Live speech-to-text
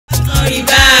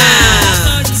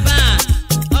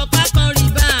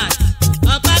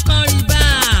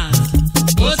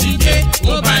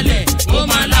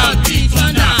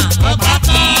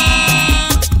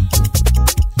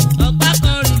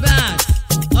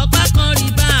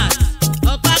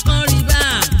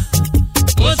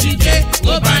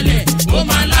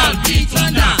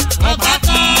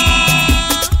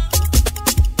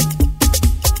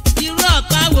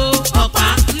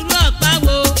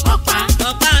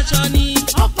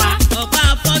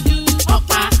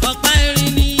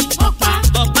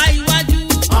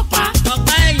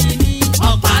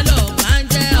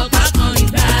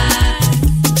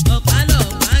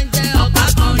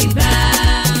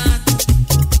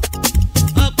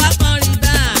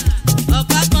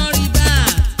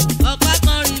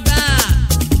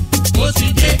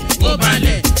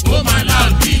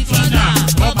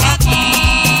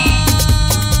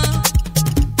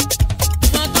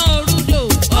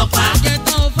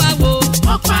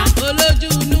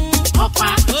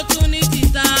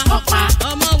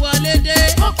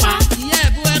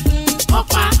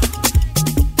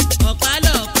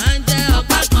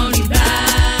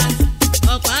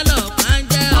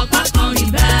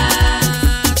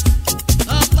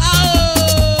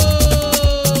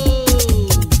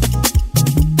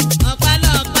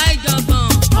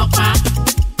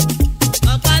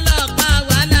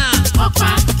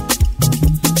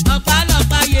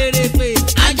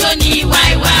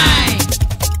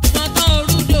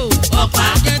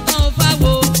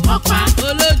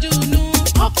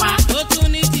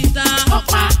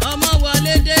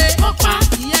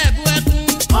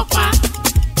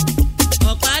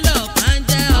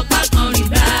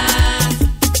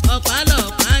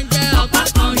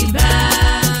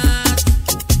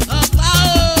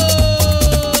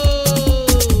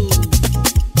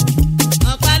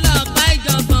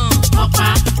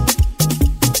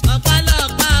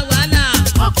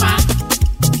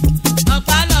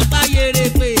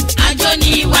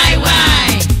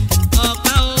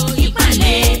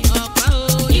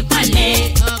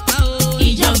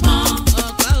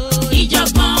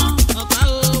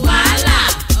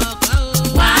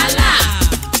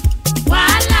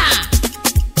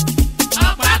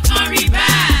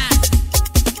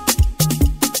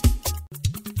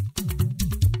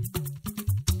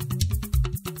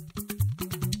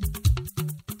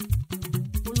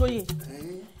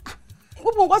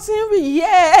nǹkan tí ń rí yìí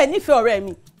ẹ nífẹ̀ẹ́ ọ̀rẹ́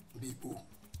mi.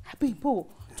 Bíbó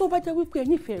tó bá jẹ́ wípé ẹ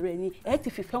nífẹ̀ẹ́ rẹ̀ ni ẹ ti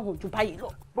fìfẹ́ hàn jù báyìí lọ.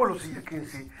 Bọ́ọ̀lù sì yẹ kí n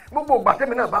ṣe gbogbo ìgbà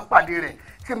tẹ́mi náà bá pàdé rẹ̀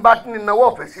tí n bá ní náwó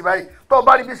ọ̀fẹ́ sí báyìí tó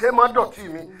bá rí bí ṣe máa dọ̀tí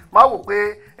mi máa wò pé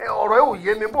ọ̀rọ̀ ẹ̀ ò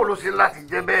yé mi bọ́ọ̀lù ṣe láti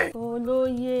jẹ́ bẹ́ẹ̀.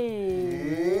 Olóyè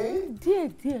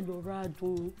díẹ̀díẹ̀ lọ́rọ̀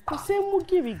adùn kò ṣe é mú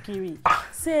gìrìgìrì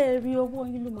ṣé ẹ rí owó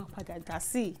yín ló máa padà dá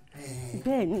sí i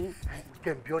bẹ́ẹ̀ ni.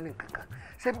 jẹ́ bí ọ́ ní kankan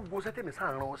ṣé gbogbo sẹ́tẹ̀mí sáà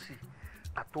rán ọ sí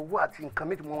àtọwọ́ àti nǹkan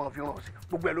méjì mo máa fi ràn sí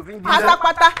gbogbo ẹ̀ ló fi ń jí lẹ́.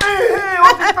 pátápátá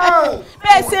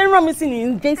bẹ́ẹ̀ ṣe ń rán mi sí ní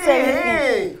ìdí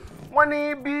sẹ́yìn. wọ́n ní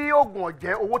bí oògùn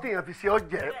ọ̀jẹ́ owó téèyàn fi ṣe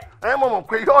ọ̀jẹ́ ẹ mọ̀ mọ̀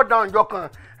pé yóò dáhùn ọjọ́ kan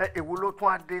èwo ló tún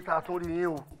á dé tá a tún rí yín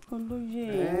o. Olóyè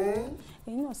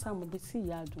ẹ̀yin náà sàmọ̀ bí tí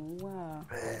ìyá àdùn wà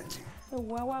ẹ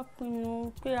wò á wá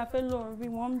pinnu pé a fẹ́ lọ rí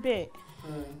wọn bẹ̀.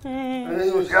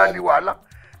 ẹ̀yin ò sí á di wàhálà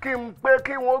kí n pé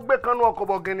kí wọ́n gbé kanú ọkọ̀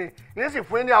bọ̀gìnì yín sì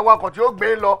fún yín ní awakọ̀ tí ó gbé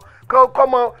lọ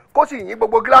kọ́mọ kó sì yín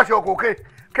gbogbo gíláàsì ọkọ̀ òkè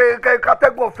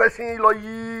kátẹ́gùn fẹ́ sí lọ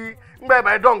yí ngbà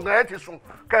ìbàdí dọ̀ǹgàn ẹ̀ ti sùn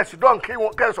kẹ̀sì dọ̀ǹ kí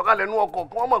wọ́n sọ̀kalẹ̀ nú ọkọ̀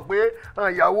kí wọ́n mọ̀ pé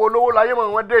ìyàwó olówó láyé mọ̀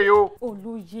wọ́n dé yìí o.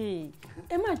 Olóyè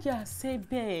ẹ má jẹ́ àṣẹ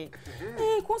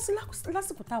bẹ́ẹ̀ kó sí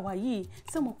lásìkò tá a wà yìí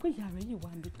ṣé mo pé ìyá rẹ̀ yìí wà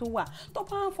níbi tó wà tó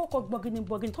bá ń fọkọ̀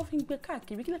gbọ̀gìnì tó fi ń gbé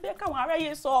káàkiri kí lè fẹ́ káwọn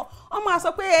aráyé sọ wọ́n máa sọ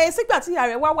pé sígbà tí ìyá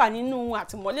rẹ̀ wà nínú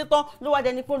àtìmọ́lé tán ló wá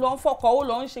dẹni pé ló ń fọkọ̀ ó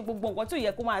lọ ń ṣe gbogbo nǹkan tí ò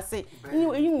yẹ kó máa ṣe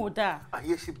èyí wọn ò dáa.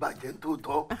 ayé sì bàjẹ́ tó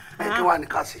tọ́ kí wàá ní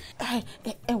ká ṣe.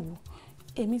 ẹ wò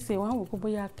èmi ṣe wá wò pé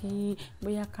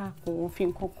bóyá ká kò fi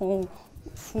nǹkan kan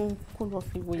fún kó lọ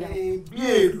fi wòyà. bí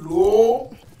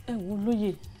èlò. ẹ wo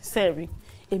lóye sẹ́ẹ̀rì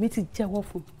èmi ti jẹ́wọ́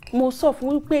fún mo sọ fún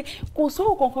wípé kò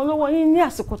sówó kankan lọ́wọ́ yín ní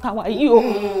àsìkò táwa yìí o.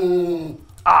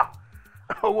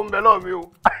 owó ń bẹ lọ́ọ̀ mi o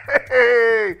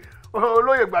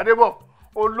olóyè Gbádébọ̀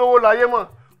olówó láyé mọ̀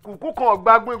kùkú kan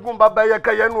ọ̀gbá gbígun bàbá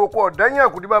ẹyẹkẹyẹ nú oko ọ̀dẹ́yìn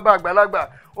ẹ̀kú ní bàbá àgbàlagbà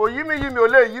òyìnbí ò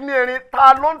lè yí mi erin ta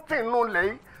ló ń tì nù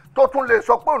lẹ́yìn tó tún lè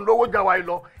sọ pé òun lówó jà wá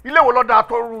lọ ilé wo lọ́dà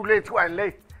tó rú ilé tiwa ilé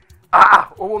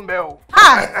owó ń bẹ o.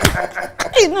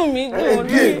 inú mi dùn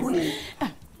ní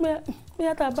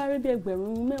bóyá tá a bá rí bí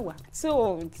ẹgbẹ̀rún mẹ́wàá tí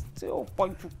ò pọ̀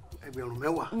jù. ẹgbẹ̀rún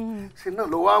mẹ́wàá ṣe náà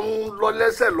ló wá ń lọ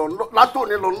lẹ́sẹ̀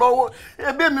látòní lọ lọ́wọ́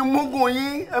ẹbí mi múgùn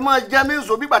yín ẹ máa jẹ mí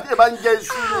sọ bígbà tí ẹ bá ń jẹ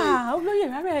iṣu ni. olóyè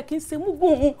rárá ẹ kì í ṣe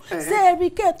múgùn ṣé ẹ rí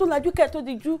kẹ́ ẹ tó lajú kẹ́ ẹ tó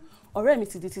dijú ọ̀rẹ́ mi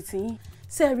ti di titi yín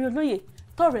ṣé ẹ rí olóyè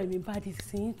tọ̀rọ̀ mi bá di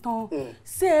sí tán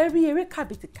ṣé ẹ rí eré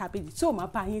kàbìtì tí ò máa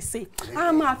bá yín ṣe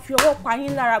á máa fi ọwọ́ pa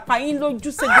yín lára pa yín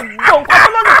lójú ṣe gbogbo nǹkan tó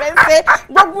lọ́nà fẹ́ ṣe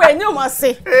gbogbo ẹ̀ ní ò máa ṣe.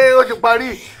 Ó ti parí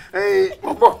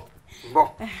bọ̀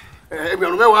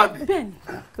ẹgbẹ̀rún mẹ́wàá bí. bẹ́ẹ̀ni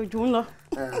kò jù ú lọ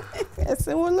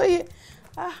ẹ̀sìn wọn lóye.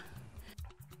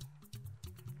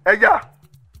 ẹja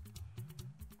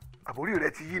àbórí rẹ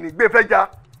ti yí ni gbé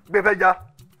fẹ́ já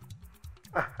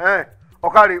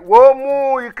ọ̀kàrẹ̀ wo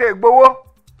mú ike ìgbowó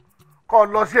kó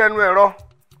lọ sí ẹnu ẹ̀rọ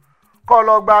kó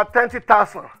lọ gba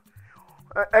 20,000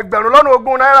 ẹgbẹ̀rún lọ́nà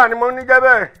 20 náírà ni mo ní jẹ́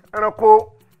bẹ́ẹ̀ ẹranko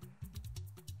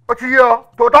ó ti yé ọ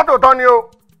tòótọ́ ni o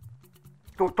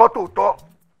tòótọ́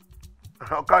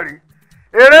ọ̀kàrẹ̀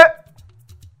eré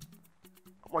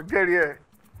ọmọ jẹ́rìí ẹ̀.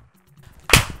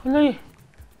 olóyè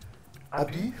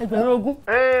àbí ẹgbẹ̀rún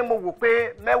 20. mo wò pé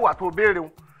mẹ́wàá tó béèrè o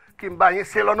kí n bá yín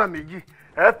ṣe lọ́nà méjì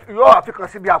yóò àfikàn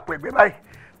síbi àpò ẹ̀gbẹ́ báyìí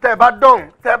tẹ́ ẹ bá dọ̀hún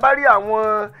tẹ́ ẹ bá rí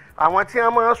àwọn tí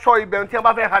wọ́n máa ń sọ ibẹ̀ tí wọ́n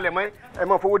bá fẹ́ halẹ̀ mọ́ ẹ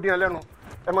máa fowó dín lẹ́nu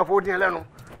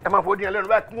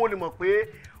báyìí kí wọ́n lè mọ̀ pé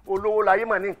olówó láyé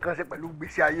mà ní nǹkan ṣe pẹ̀lú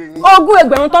gbèsè ayé yín. 20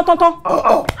 ẹgbẹ̀rún tán.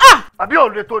 àbí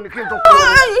ọ̀lẹ́ tó ní kí n tó kọ́ ọ́.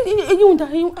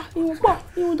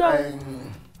 ìyún dá.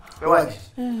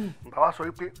 bàbá sọ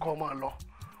wípé kọ́ máa lọ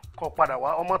kọ́ padà wá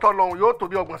ọmọ tó lọ́hùn yóò tó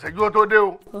bí 30 ṣẹ́jú ó tó dé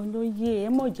o. olóyè ẹ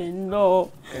mọ̀ jẹ́ ń lọ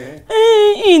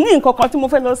ní nǹkan kan tí mo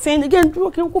fẹ́ lọ sí ẹni gẹ́gẹ́ dúró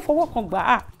kí n kó fọwọ́ kan gbà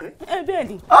á bẹ́ẹ̀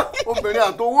ni. obìnrin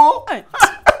àtowó.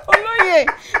 olóyè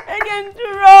ẹ jẹ́ ń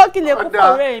dúró kí lè kó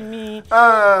fọ̀rẹ́ mi.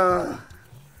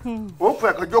 ó ń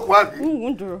fẹ́ kan jókòó àbí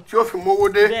tí ó fi mówó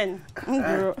dé. bẹ́ẹ̀ni ń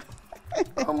dúró.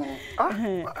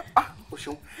 o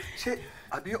ṣeun ṣé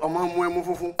àbí ọmọ mú ẹmu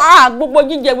funfun. gbogbo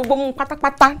jíjẹ gbogbo mu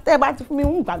pátápátá tẹ́ ẹ bá ti fún mi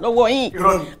ń gbà lọ́wọ́ yín.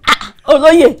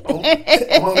 olóyè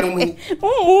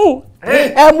mú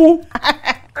ẹmu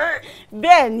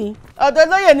bẹ́ẹ̀ ni ọ̀dọ̀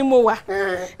olóyè ni mo wà.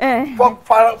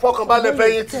 fọkànbalẹ̀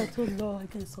fẹ́yìn tì. tó lọ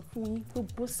ẹgbẹ́ sọ fún yín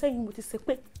gbogbo sẹ́yìn mo ti ṣe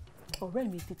pé ọ̀rẹ́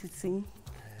mi ti ti yín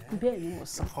bẹ́ẹ̀ ni mo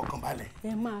sọ. fọkànbalẹ̀.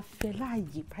 ẹ máa fẹ́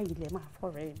láàyè báyìí lẹ máa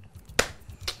fọ̀rẹ́ mi.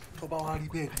 tó bá wá rí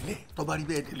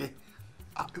bẹ́ẹ̀ délé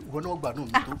ìwọ náà gbádùn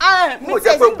mi tó. mo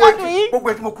jẹ́ pé gbogbo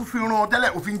ẹ̀ tí mo kú fi rán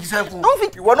tẹ́lẹ̀ òfin jíṣẹ́ fún un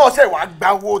ìwọ náà ṣe wàá gba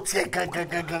owó tiẹ̀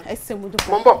gangan. ẹ ṣe mo dúpẹ́.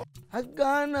 mo ń bọ̀.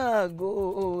 agana go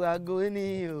ago ni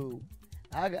o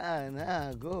agana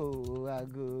go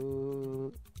ago.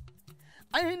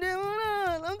 àyìndé múra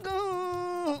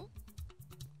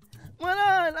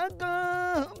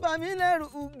lọ́kàn bà mí lẹ́rù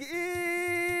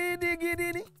gidigidi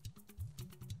ni.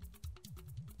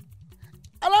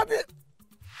 aláàbí.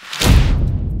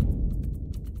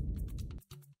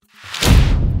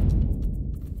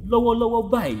 lọ́wọ́lọ́wọ́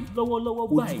báyìí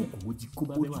ojúkòkòrò ti kó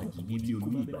bá mẹ́wàá yìí nílé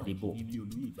olóyè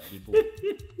ìgbàdébọ̀.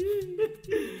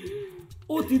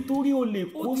 ó ti torí olè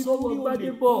kó sọ́wọ́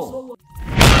Gbádébọ̀.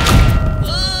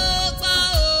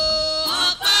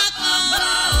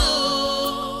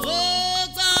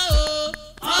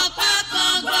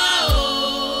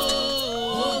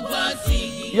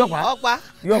 yọpa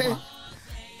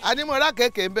animọ̀ra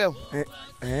kéèké ń bẹ̀ o.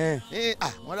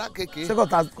 mọ̀ra kéèké. sẹ́kọ̀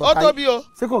ta ó tóbi o.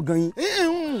 sẹ́kọ̀ gan yín.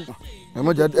 ẹ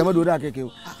mọ̀ dòdò àkẹ́kẹ́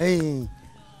o.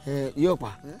 yọpa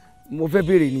mo fẹ́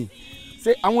béèrè ni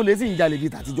ṣé àwọn olè sì ń jalè bíi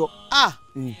tàtijọ́.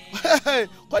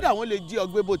 kódà àwọn lè jí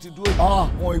ọgbẹ́ bó ti dúró.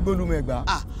 wọn ìgbólúmọ̀ ẹ̀gbá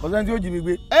ọ̀sán tí ó jí mi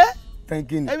gbé.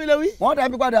 thank you. èmi lè wí. wọ́n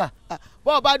dàbí padà.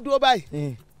 bọ́ọ̀ bá dúró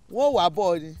báyìí wọ́n wà bọ́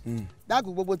ọ ni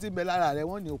dákun gbogbo tí ń bẹ lára rẹ̀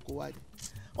wọ́n ní oko wa ni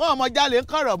wọn ọmọ jalè ń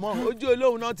kọ̀rọ̀ mọ́ ojú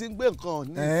olóhùn náà ti ń gbé nǹkan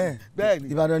ní bẹ́ẹ̀ ni.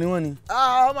 Ìbàdàn ni wọ́n ni.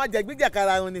 ọmọ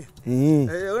jẹ̀gbíjẹ̀kara wọn ni ń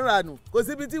ranù kò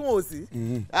síbi tí wọn ò sí.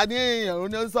 a ní ìrún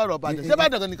ní sọ̀rọ̀ Ìbàdàn ṣé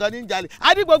Ìbàdàn nìkan ní ń jalè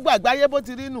a ní gbogbo àgbáyé bó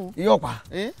ti rí nù. Iyọ̀pá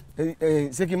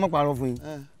ṣé kí n mọ̀ parọ́ fún yín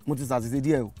mo ti ṣàṣìṣe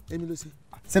díẹ̀ o. èmi ló ṣe.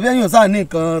 ṣebí ẹ̀yin ò sáà ní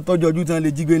nǹkan tọ́jú ojú tí wọ́n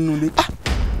lè jí gbé nínú ilé.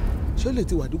 ṣé ó lè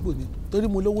ti wà àdúgbò ni torí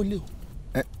mo lówó lé o.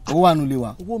 owó wà nulẹ̀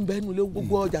wa. owó ń bẹ nulẹ̀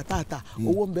gbogbo ọjà tààtà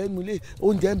owó ń bẹ nulẹ̀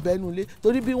oúnjẹ ń bẹ nulẹ̀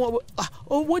torí bí wọ́n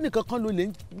owó nìkan kan ló lè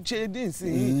ń ṣe ní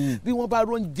ìsìn bí wọ́n bá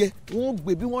róúnjẹ wọ́n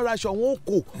gbé bí wọ́n raṣọ wọ́n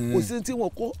kò sí tí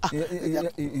wọ́n kó.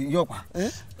 Yọ̀pá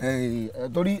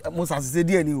torí mo ṣàṣìṣe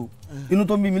díẹ̀ ni o inú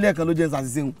tó ń bí mi lẹ́ẹ̀kan ló jẹ́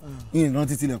ṣàṣìṣe ń yìn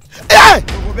rántí tilẹ̀kùn.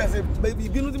 gbogbo bẹ́ẹ̀ ṣe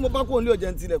ìbínú tí mo bá kó òun lé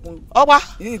ọjà ń tilẹ̀kùn. ọ̀pá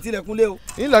yìn tilẹ̀kùn lé o.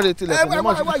 yìn lọ rè tilẹ̀kùn ní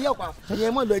mọ̀ṣẹ́.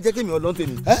 ẹ mọ̀ lọ ẹ jẹ́ kí mi ọlọ́run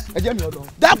tèmi. ẹ jẹ́ mi ọlọ́run.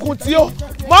 dákun tí ó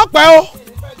mọ̀ pẹ́ o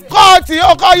kọ́ ọ tí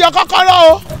ó kọ́ yọ kọ́kọ́rọ́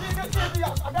o.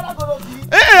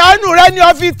 ìrànú rẹ ní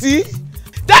ọ́fíìsì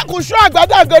dákun ṣọ́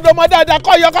àgbàdo àgọ́dọ̀ ọmọ dáadáa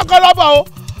kọ́ yọ kọ́kọ́rọ́ bọ̀ o.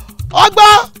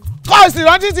 ọgbọ́n kọ́ ọ sì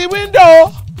rántí ti wíńdò o.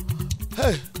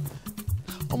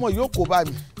 ọmọ yóò kó bá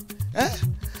mi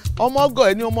ọmọ ọgọ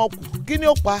ẹ ní ọmọ kù kí ni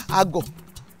ó pa àgọ.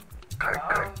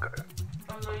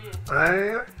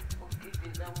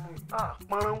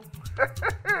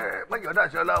 mọ̀jọ́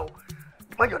dàsí ọlá o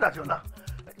mọ̀jọ́ dàsí ọlá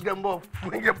jẹ́ ń bọ̀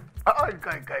fún yẹn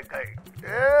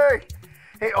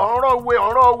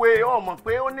ọ̀rọ̀ òwe ọmọ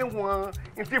pé ó níwọ̀n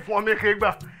ntí fún ọmọ èké gbà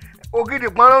ògidì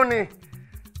pọ́nrán ni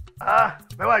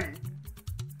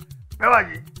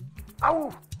Bẹ́wàjí áwù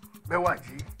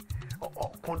Bẹ́wàjí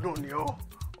ọ̀kúndùn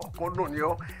ni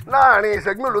ọ́ láàrin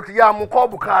ìṣẹ́jú mélòó ti yá mu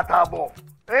kọ́ọ̀bù kan àtààbọ̀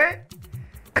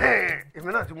èmi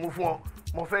náà ti mú fún ọ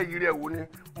mo fẹ́ yiri ẹ̀ wò ni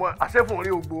mo àṣẹ́fún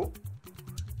rí ògbó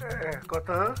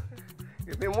kọ̀tán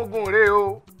èmi mógùn rè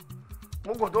o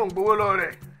mógùn tó ń gbowó lọ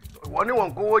rẹ̀ ìwọ níwọ̀n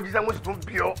ń kówó jíṣẹ́ mo sì tún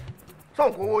bí ọ sọ̀n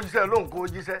kówó jíṣẹ́ olóhùn kówó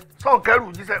jíṣẹ́ sọ̀n kẹrù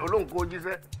jíṣẹ́ olóhùn kówó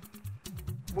jíṣẹ́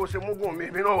bó ṣe mógùn mi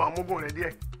èmi náà wà mógùn rẹ̀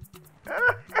díẹ̀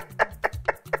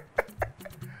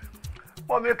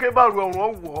pọ́nmi ké bá ru ọ̀rùn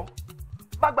ọ̀wọ́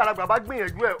bàgbàlagbà bá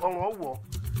gbìyànjú ẹ̀ ọ̀rùn ọ̀wọ́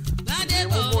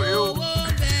mógùn rè o.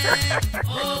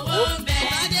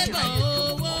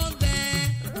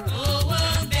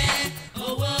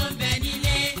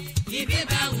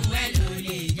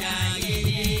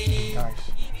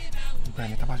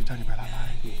 Bẹ́ẹ̀ni tá bá ti jáde bẹ̀rẹ̀ lára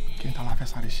kí n ta la fẹ́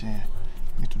sáré ṣe yẹn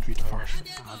need to do it fast.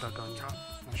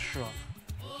 I'm sure.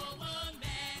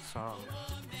 So.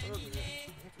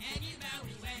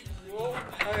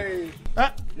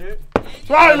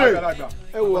 Sọ́ọ̀lì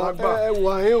ẹ wò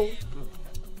àyín o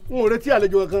n ò retí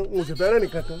àlejò kankan n ò sì fẹ́rẹ́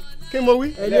nìkan kan kí n mọ wí.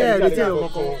 ẹlẹ́ẹ̀rẹ́ tí èrò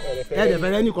kankan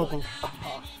ẹ̀ẹ́dẹ̀fẹ́rẹ́ ní kankan.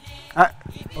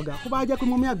 ọ̀gá kó bá jẹ́ pé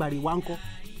mọ́mí àgbàrí wa ń kọ́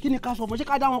kí ni ká sọ fún ṣé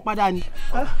ká dá wọn padà ni.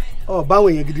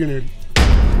 báwọn èèyàn gidi rìn rí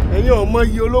ẹ̀yin ọmọ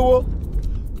iye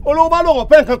olówó bá lọ́wọ́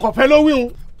pẹ́ nǹkan kọ̀fẹ́ ló wí hun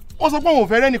ó sọ pé òun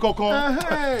fẹ́ rẹ́ni kankan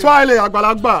Sọ́ọ̀lì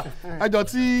àgbàlagbà ẹjọ́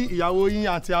tí ìyàwó yín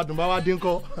àti Adùnbá wá dé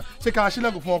ńkọ́ ṣé ká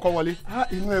ṣílẹ̀kùn fún ọkọ wọlé.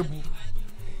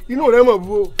 inú rẹ̀ mọ̀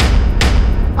bu o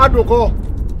Adùnkọ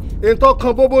ètò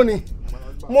kan bóbó ni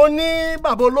mo ní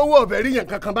bàbá olówó ọ̀bẹ rí yẹn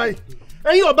kankan báyìí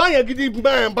ẹ̀yin ọba yẹn gidi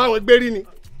bá wọn gbé rí ni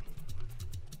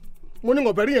mo ní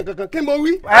ọ̀bẹ rí yẹn kankan kí mo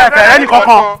wí. ẹ fẹ̀rẹ̀ ní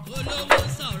kankan.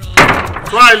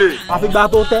 Sọ́ọ̀lì. àfìgbà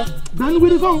tó tẹ́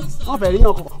gbanugbiri sọ́hún wọ́n fẹ̀rẹ̀ yẹn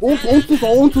kankan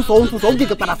òun tún sọ ó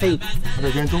jẹ́ padà sẹ́yìn.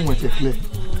 ẹ̀jẹ̀ tó ń wọ̀ ẹ̀ kílẹ̀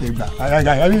ìgbà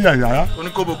ayáyáyáyá.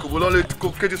 oníkóbókòbó lọ́lẹ̀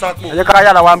kéde sápò. ẹ jẹ́ ká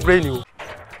yára wa ń bírèèni o.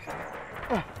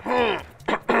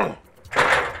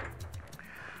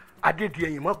 adédi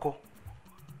ẹ̀yìn mọ́kọ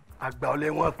àgbà ọ̀lẹ́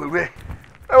wọn pẹ̀lú ẹ̀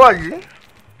Bẹ́wàjí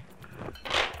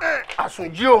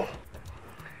àsùnjí o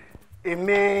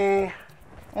èmi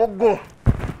mógùn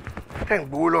tẹ̀ ń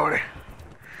gbowó lọ rẹ̀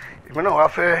èmi náà wá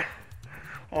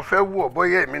mo fẹ́ wù ọ́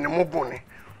bọ́yá èmi ni mógùn ni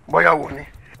bọ́yá wò ni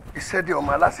iṣẹ́ di ọmọ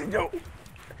aláṣẹjẹ́ o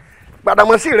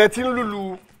Gbàdàmọ́sí rẹ ti ń lùlù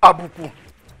àbùkù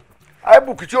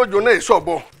àìbùkù tí òjò náà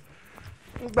sọ̀bọ̀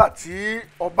nígbà tí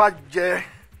ọba jẹ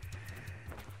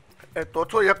ẹ̀tọ́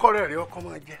tó yẹ kọ́rẹ́ rẹ ọkọ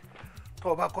máa jẹ tó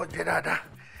ọba kọ́ jẹ dáadáa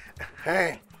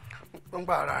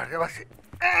nígbà ara rẹ bá ṣe.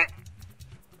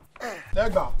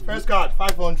 lẹ́gbà first card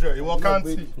 500 ìwọ̀n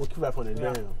kántì. mo kí 500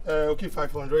 bẹ́ẹ̀. ó kí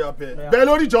 500 yà bẹ́ẹ̀ bẹ́ẹ̀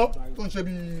lórí ìjọ tó ń ṣe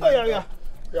bí.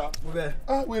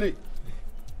 wèrè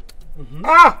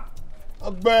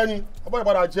ọgbẹ́ni ọba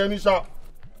ìpadà jẹ ní sá.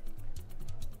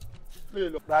 wèrè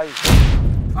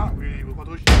ìwé kan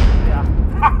tó ṣe.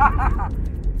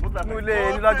 mo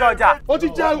lè ní lọ́jọ́ ọjà. ó ti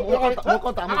jẹ́ mo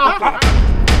kọ́ta.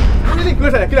 kí ni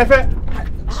ìgbésẹ̀ kí lẹ fẹ́.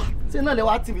 ṣé náà lè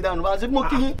wá tì mí dànù bá ṣe mo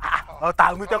kí yín.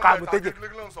 ọ̀tá mi tọ́ka àgùntẹ́jẹ.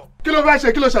 kí ló fẹ́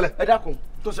ṣe kí ló ṣẹlẹ̀. ẹ dákun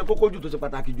tó ṣe kókó jù tó ṣe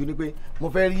pàtàkì jù ni pé mo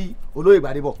fẹ́ rí olóyè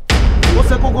Gbàdébọ̀ ó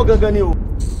ṣe kókó gangan ni o.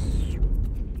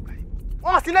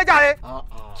 wọ́n sí lẹ́jà rẹ̀.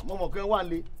 mo mọ̀ pé wọ́n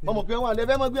lé ẹ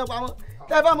fẹ́ mọ gbé pamọ́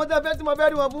tẹ́ bá mo tẹ́ fẹ́ tí mo fẹ́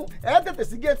rí wọn fún ẹ tètè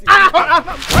sí géètì.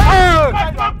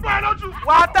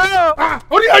 wà á tẹ́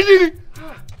o. orí ẹyí ni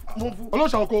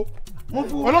olóṣà oko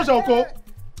olóṣà oko.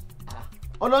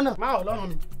 ọlọ́nà. máa ọlọ́nà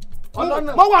mi.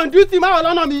 ọlọ́nà. mo wà ní dúítì máa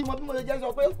ọlọ́nà mi. mo bí mo lè jẹ́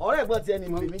sọ pé ọ̀rẹ́ ẹ̀gbọ́n tiẹ̀ ni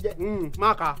mo lè mí jẹ́.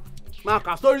 máa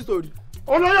kà sórí.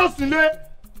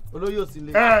 olóyè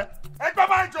òsínlé. ẹgbẹ́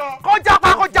máa ń jọ. kó jápa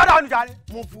kó jáde àwọn ìjà rẹ̀.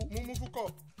 mú fún kọ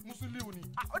musiliu ni.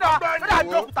 ó dà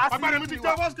bí òkúta sí. agbára mi ti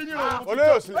jẹ́ fọ́ọ̀sì kìíní o.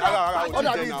 olóyè òsì ó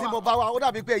dàbí tí mo bá wa ó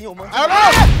dàbí pé ẹ̀yin ò mọ̀.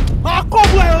 máa kó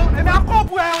bu ẹ o èmi á kó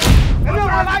bu ẹ o èmi ò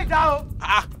mọ láì dá o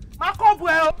máa kó bu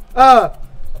ẹ o.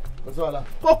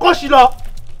 kó kó sí lọ.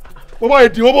 mo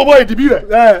bọ́ èdì bí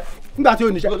rẹ̀. nígbà tí o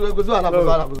níṣẹ́. kò sí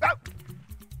wàhálà.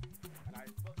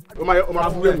 o máa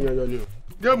fún ènìyàn yọ ni o.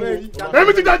 géèmù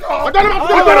èmi ti dájọ́ ọ̀dọ́ ni ma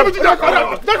fún ọ̀dọ́ mi ti dájọ́ ọ̀dọ́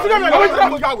jẹ́sí lẹ́mi ọ̀dọ́ mi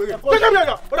ti dájọ́ jẹ́sí lẹ́mi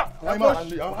ọ̀dọ́.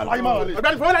 aláyé máa wà lé.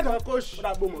 ọ̀gbẹ́ni fọwọ́lẹ̀ tẹ̀ kó ṣì.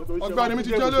 ọ̀gbẹ́ni mi ti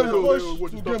jẹ́ lóyún o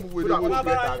géèmù wèrè wo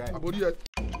àbórí ẹ.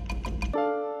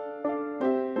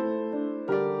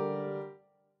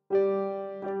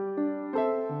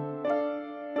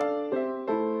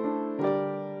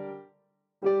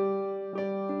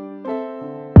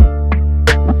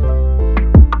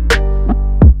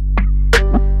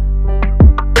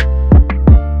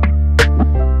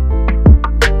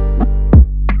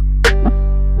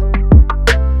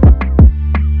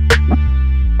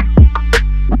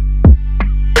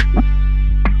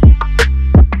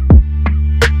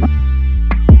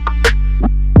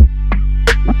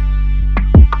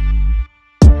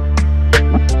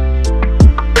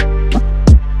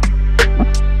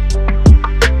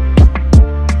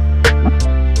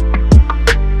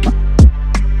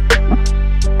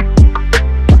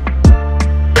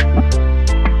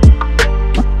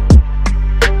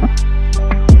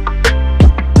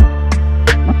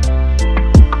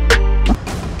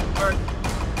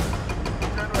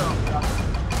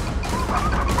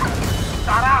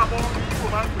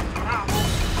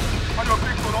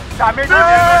 Ṣàméjì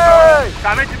ni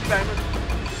ṣàméjì ti bẹ̀rẹ̀ lónìí.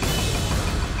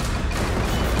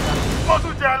 Mo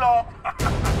tún jẹ lọ.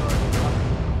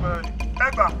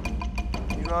 Ẹgbà.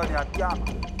 Irọ́ ni àbí àmà.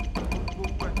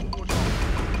 Gbogbo ẹ̀ tó lọ.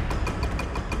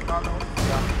 Lálọ́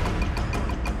ìyá.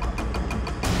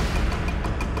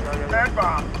 Ẹgbà.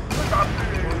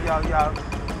 Oya.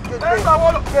 Ẹgbà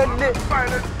wọ́n lọ. Kélé.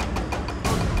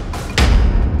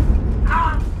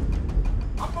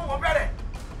 Àpòwọ̀ bẹ̀rẹ̀.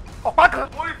 Ọ̀pá kan.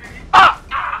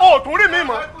 Ọ̀tún rí mi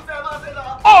mọ́.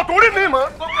 Ọ̀tún rí mi mọ́.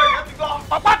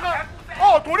 Ọ̀pá kan.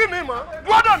 Ọ̀tún rí mi mọ́.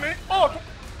 Dúọ́dọ̀ mi.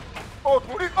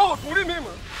 Ọ̀tún rí mi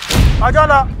mọ́. Ọjọ́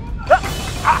lọ.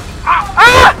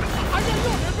 ayé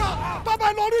yóò ní bá bàbá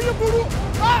ẹ lọ rí yín burú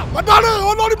ọ̀daràn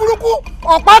olórí burúkú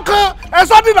ọ̀pá kan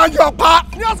ẹ̀sọ́ dìnnàjì ọ̀pá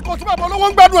ní àsìkò tí bàbá olówó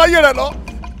ń gbádùn ayé rẹ̀ lọ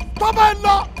tọ́ba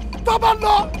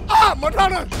lọ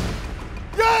mọ̀dáràn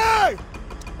yéé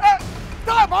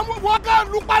tá a bá wọ́n ká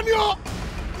lupa ní ọ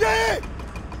yéé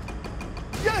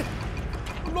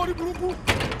olórí burúkú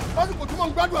lásìkò tí mo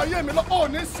ń gbádùn ayé mi lọ ọ̀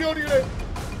ní sí oríire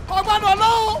ọgbádùn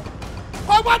ọlọ́wọ́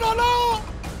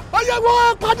ọyẹ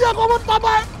wọ́n pàdé ẹ̀kọ́ mọ́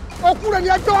tọ́ba òkú rẹ̀ ní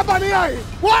ẹjọ́ wa bá níyà yìí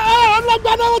wọ́n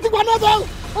ọlọ́gbà náà wọ́n ti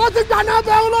gbà náà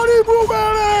bẹ́ẹ̀ olórí ibú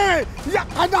wẹ̀rẹ̀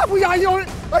kàdáfù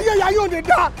ẹyẹ yà yóò ní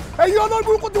dá ẹyẹ olórí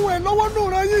burúkú tí wọ́n ẹ̀ lọ́wọ́ nù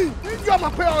rẹ̀ yìí níbi ọmọ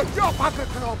pé ọjọ́ ọ̀pá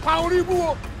kankan ọ̀pá orí ibú wo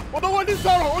ọ̀dọ́wọ́ ní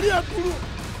sọ̀rọ̀ orí ẹ̀ kúrú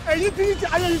èyí tí yìí ti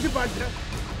ayé yìí ti bàjẹ́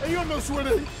èyí ò lọ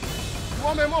sùwèrè yìí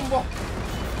wọ́n mẹ́ mọ́ ń bọ̀.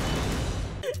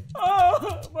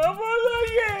 Bàbá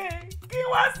olóyè kí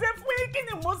wá ṣe fún yín kí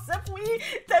ni mo ṣe fún yín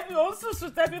tẹ̀mí òun ṣùṣù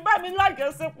tẹ̀mí bá mi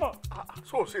lájọṣepọ̀.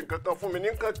 so ṣe nǹkan kan fún mi ní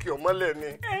nǹkan kì ọ́ mọ́lẹ̀ ni.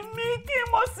 èmi kí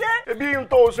mo ṣe. ebi n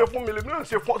tó o ṣe fún mi lèmi náà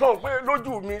ṣe fún ọ sọ pé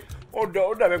lójú mi ó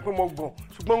dàbí pé mo gàn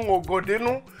ṣùgbọ́n mo gàn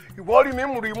dénú ìwọ rí mi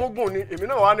múri múgùn ni èmi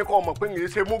náà wà ní kọ́ ọmọ pé mi ì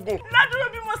ṣe múgùn. ládùúgbò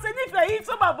bí mo ṣe nífẹ̀ẹ́ yìí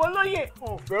tó bàbá olóyè. ọ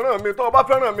fẹ́ràn mi tó o bá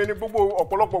fẹ́ràn mi ní gbogbo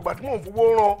ọ̀pọ̀lọpọ̀ ìgbà tí mò ń fowó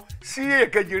rán sí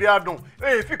èkejì rí adùn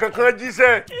èyí fi kankan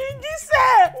jíṣẹ́.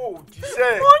 ìjíṣẹ́. ó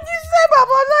jíṣẹ́. mo jíṣẹ́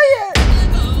bàbá olóyè.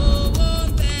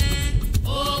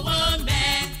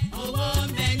 owó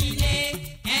ń bẹ nílé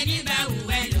ẹni bá wù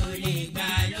ẹ́ ló lè gbà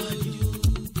lójú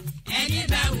ẹni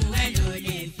bá wù ẹ́ ló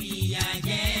lè fìyà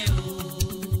jẹ o.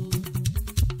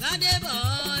 Ládébọ̀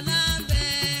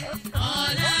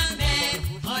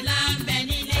ọlá ń bẹ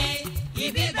nílé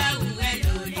ibi bá wù ẹ́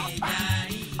ló lè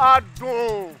darí.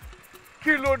 adùn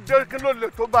kí ló lè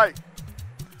tó báyìí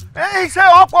iṣẹ́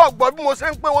ọ̀pọ̀ ọ̀gbọ́n bí mo ṣe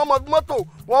ń pé wọ́n mọ mọ́tò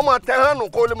wọ́n mọ tẹ hànú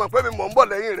kó lè mọ̀ pé mi mọ̀ ń bọ̀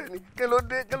lẹ́yìn rẹ̀ ni kí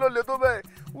ló lè tó bẹ́ẹ̀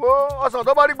wo ọ̀sán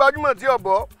tó bá rí gbajúmọ̀ tí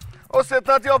ọ̀bọ̀ ó ṣe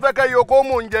tán tí ó fẹ́ kẹ́ yọ kó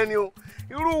mò ń jẹ ni o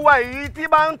irú wa yìí tí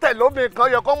bá ń tẹ̀lé obìnrin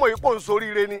kan yẹ kó mọ̀ yìí kò ń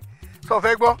soríire ni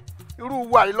sọfẹ́ gbọ́ irú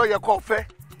wa yìí ló yẹ kó fẹ́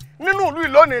nínú ìlú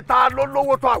ìlónìí ta ló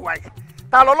lówó tó àwa yìí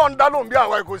ta ló lọ́n dá lóhùn bí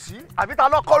àwa yìí kò sí àbí ta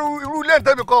ló kọ́ irú ilé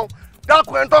ìtẹ́bi kan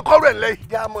dákun ẹni tó kọ́rọ̀ ẹ̀ lẹ́yìn.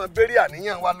 ìyá mọ̀ bẹ́rẹ̀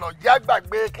àníyàn wa lọ jẹ́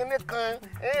àgbàgbé kínní kan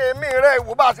èmi rẹ̀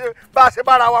wò bá a ṣe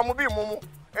bára wa mu bí ìmúmu.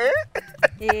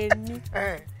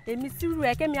 èmi sírù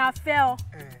ẹ kémi afẹ́ ọ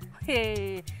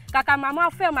kàkà màmá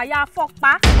afẹ́ ọ màá yá afọ́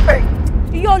pa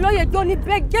iye olóye jó ní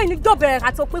bẹ́ẹ̀ ní jọ̀bẹ̀rẹ̀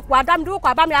àti òpinpọ̀ adámidúró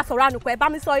kan abámi asọ̀rọ̀ ànùkọ̀ ẹ̀ bá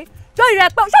mi sọ yìí jó ìrẹ̀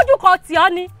pé ṣojú kan tì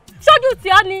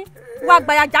ọ́ ni wà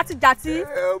gbàyà jàtìjàtì.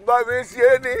 ọba mi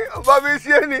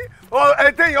ṣe é ní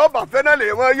ẹtẹ̀yìn ọba fẹ́ náà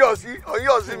lè mọ yọ̀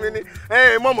sí mi ni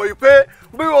mọ̀mọ́ yìí pé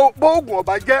bí oògùn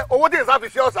ọba jẹ́ owó tí ìsáfi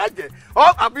ṣe ọ̀sà jẹ́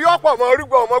àbí ọ̀pọ̀ ọmọ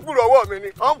orígbọ̀ ọmọ gbúrò ọwọ́ mi ni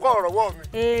ọ̀nkọ̀ ọ̀rọ̀ ọwọ́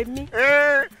mi.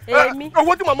 èmi.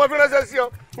 owó tí màmá fi ránṣẹ́ sí ọ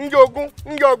ńjẹ́ ogún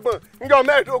ńjẹ́ ọgbọ̀n ńjẹ́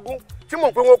mẹ́ẹ̀ẹ́dógún tí mò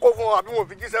ń pé wọ́n kó fún ọ àbí wọ́n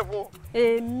fi jíṣẹ́ fún ọ.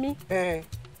 èmi.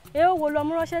 èèwọ̀ wo lọ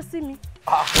mú ránṣẹ́ sí mi.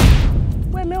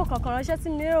 wé mi ò kankan ránṣẹ́ sí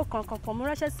mi èrò kankan mú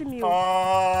ránṣẹ́ sí mi o.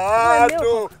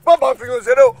 àádùn bọ́ọ̀bù fi hàn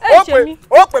ṣeré o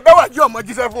ó pè bẹ́ẹ̀ wà jí ọmọ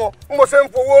jíṣẹ́ fún ọ mo ṣe ń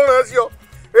fowó rán sí ọ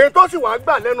èyí tó sì wàá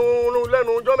gbà lẹ́nu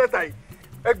ọjọ́ mẹ́ta yìí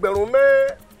ẹgbẹ̀rún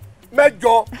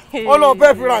mẹ́jọ ó lọ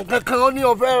fẹ́ fi ra nǹkan kan ó ní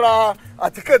ó fẹ́ ra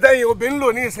àtíkè tẹ́yìn obìnrin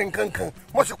lò ní ìsìn kankan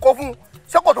mo sì kọ́ fún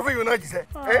sẹ́kọ̀ tó fi yòó náà jíṣẹ́.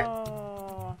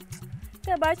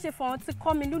 tẹ́ ẹ bá ṣe fọ̀hún ti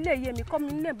kọ́ mi lúlẹ̀ yé mi kọ́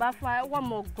mi lè bá fa wọ́n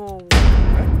mọ̀ gan-an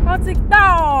wọ́n ti gbá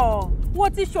ọ̀ wo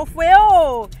ti ṣòfò ẹ́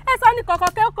o ẹ sọ ní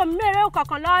kankan kẹ́kọ̀ọ́ mi mẹ́rẹ́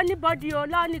kankan lọ́wọ́ ní bọ́dí o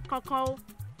lọ́wọ́ ní kankan o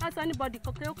ẹ sọ ní bọ́dí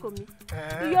kankan kẹ́kọ̀ọ́ mi.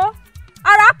 iyó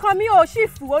ara kan mi ò sì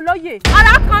fù olóyè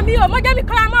ara kan mi ò mo jẹ́ mi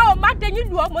kára mọ́ o má dẹ̀yìn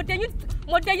lù ọ́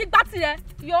mo dẹ̀yìn gbá tirẹ̀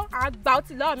iyó àgbà ó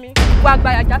ti lọ́ọ̀ mi wà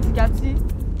gbàyà jàtìjàtì.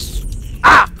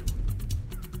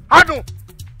 adùn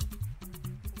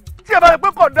tí ẹ bá rí pé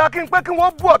kò dáa kí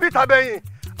wọ́n bú ọ̀bí tàbẹ̀yìn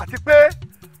àti pé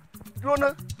dúró ná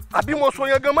àbí mo so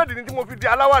yẹn gan mọ́dì ní tí mo fi di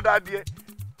aláwàdà adìẹ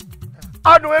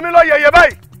adùn èmi lọ yẹyẹ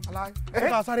báyìí. ẹ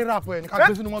ká sáré rà pọ̀ ẹ̀ ní ká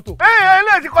gbé sínú mọ́tò.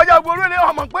 eléyìí ti kọjá gbòòrò ilé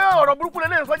ọmọ pé ọ̀rọ̀ burúkú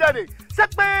lélẹ́yìn sọ́jáde ṣé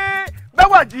pé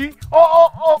Bẹ́wàjí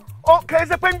kìí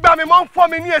ṣe pé ń gbà mí máa ń fọ́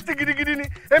mi ní etí gidigidi ni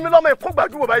èmi lọ́mọ ẹ̀kọ́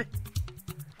gbàdúrà báyìí.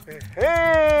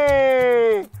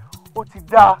 ó ti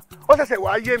dáa ó ṣẹ̀ṣẹ̀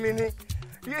wá yé mi ní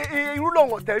irú lòun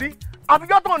ọ̀tẹ́rí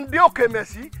àfijọ́ tó ń dé òkè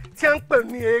mẹ̀sí tí ń pè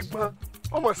ní eégbọn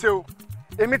ọmọ ṣe o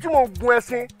èmi tí mo gun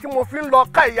ẹṣin tí mo fi ń lọ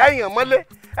ká ìyá èèyàn mọ́lé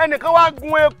ẹnìkan wá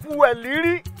gun eku ẹ̀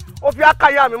lírí ó fi áká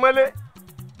ìyá mi mọ́lé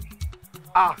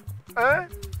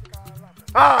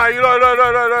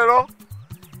irọ́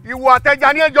ìwọ àtẹjà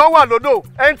ní ẹjọ́ wà lódò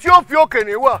ẹni tí ó fi òkè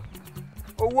ní wà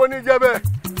owó ní jẹ́ bẹ́ẹ̀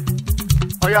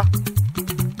ọ̀ya.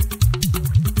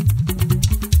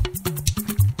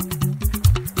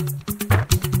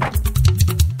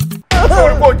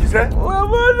 sọ̀rọ̀ kò jíṣẹ́.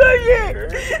 ọmọ olóye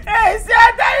ẹ̀sìn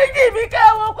adáríjì mi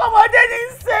kẹ́wọ́ kọ́mọdé ní í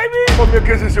ṣe mí. ọmọ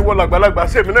èké ṣe ṣe wọ làgbàlagbà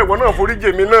sí èmi náà ìwọ náà forí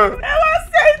jèmi náà. ẹ wá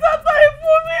ṣe ìtọ́tọ́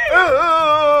ìfún mi.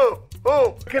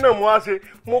 kí náà mo wá ṣe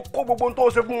mo kó gbogbo ohun tó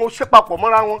ṣe fún mo ṣe papọ̀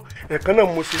mọ́ra wọn ẹ̀kan náà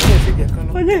mo ṣe kí ẹ ṣe jẹ̀ kan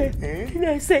lọ. ọlẹ́ kí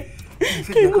lẹ ṣe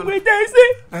kí n gbogbo ìta ẹ ṣe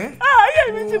ayé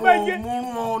mi ti bàjẹ́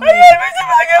ayé mi ti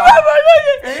bàjẹ́ bàbá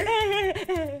lóye.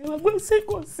 wọ́n gbé sí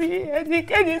kò sí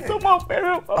ẹnikẹ́ni tó mọ̀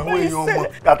fẹ́ràn ọmọ ìṣẹ̀lẹ̀. àwọn èèyàn mọ̀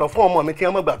yàtọ̀ fún ọmọ mi tí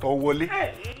wọ́n mọ̀ gbà tó wọlé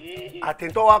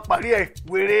àtẹ̀ntọ́ wa parí ẹ̀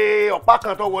wéré ọ̀pá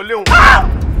kan tó wọlé òun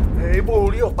ibo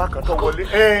orí ọ̀pá kan tó wọlé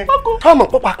tọ́mọ̀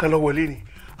pọ́pá kan lọ wọlé ni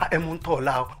ẹmu ń tọ̀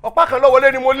ọ̀la ọ̀pá kan lọ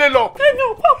wọlé ni mo lé lọ. ẹni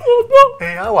ọ̀pá kò gbó.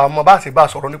 àwọn àmọ́ bá ṣe bá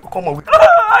sọ̀rọ̀ ní kókó mọ̀ wí.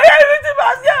 ayé mi ti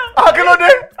bàjẹ́. kí ló dé.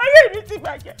 ayé mi ti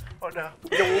bàjẹ́. ọ̀dà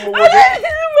jẹun mo wọlé.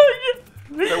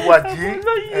 ẹ wà jí.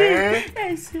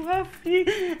 ẹ sì wá fi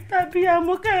tàbí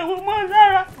amúkẹ́ ẹ̀wọ̀n mọ́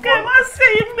lára kẹ́ ẹ má ṣe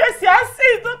ìgbésí àṣẹ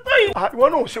ìtótó yìí. ìwọ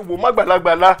náà ò ṣe wò má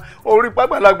gbàlagbàla orí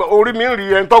pàgbàlagbà orí mi ń rí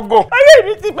ẹ̀ ń tọ́gàn. ayé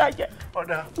mi ti bàjẹ́.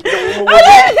 ọ̀dà jẹun mo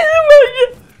wọlé.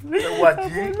 ẹ wà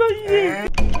jí.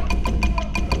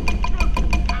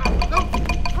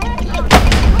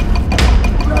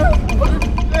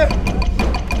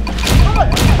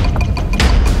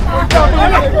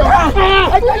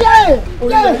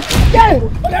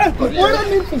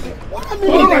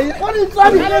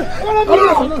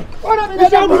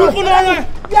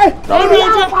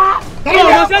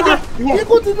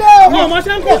 Ikú ti dé o!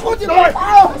 Ikú ti bàbá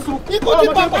o! Ikú ti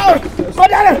bàbá o!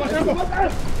 Ọ̀dàrẹ̀!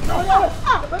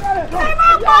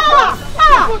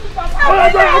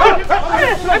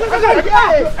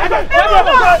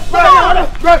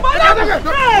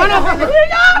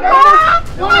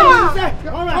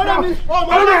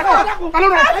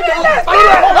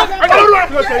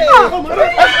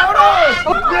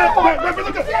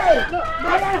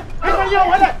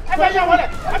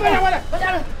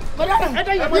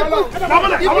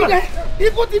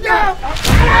 Ikú ti dé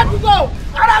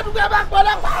ará àdúgbò ẹ bá pọ̀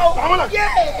lọ́pàá o.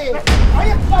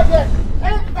 Ayé ti bàjẹ́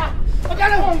ayé ti ta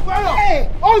ọ̀dàrẹ̀ ò ń gbọ́rọ̀.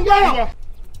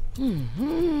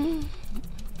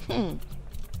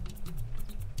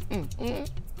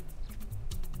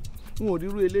 n ò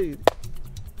rírú eléyìí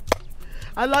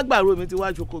alágbàro mi ti wá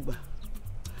ṣokògbà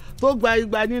tó gba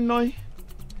igba níná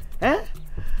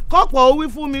kọ́pọ̀ ó wí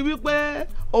fún mi wípé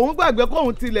òun gbàgbé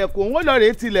kóun tilẹ̀kùn òun ó lọ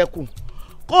rèé tilẹ̀kùn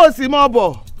kó o sì mọ̀ bọ̀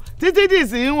títí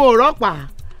dìsí ń wò rọ́pàá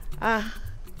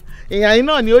ìyàn yìí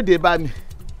náà ni ó dé bá mi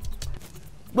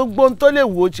gbogbo ohun tó lè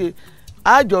wò ó ṣe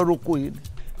àjọròkọ yìí ni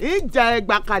ìjà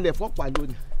ẹgbà kalẹ̀ fọ́pàá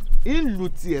lónìí ìlú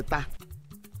tiẹ̀ ta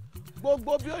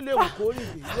gbogbo bí ó lè wò kó rìn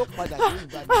dé yóò padà dé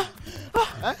ìgbàdàn.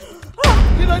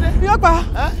 kí ló dé. yóò pa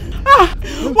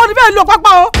wọ́n ti bẹ́ẹ̀ lọ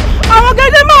pápá o àwọn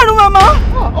gẹ́gẹ́ márùn-ún màmá.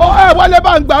 ẹ wálé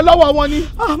bá ń gbà lọ́wọ́ wọn ni.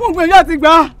 mo gbìyànjú àti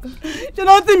gbà á ṣe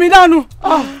ló ń tì mí dànù.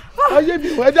 ayé mi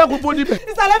ò ẹ dẹ́kun bó níbẹ̀.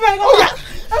 ìsàlẹ̀ bẹ́ẹ̀ kọ́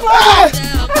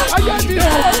ayé mi ò.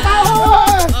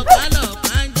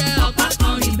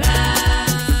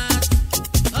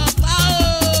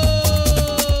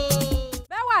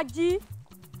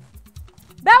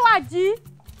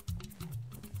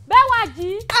 Bẹ́wàjí.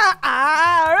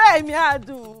 ọ̀rẹ́ mi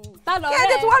àdùn. Ta lọ rẹ̀? kí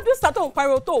ẹni tí wàá dùn sá tó ń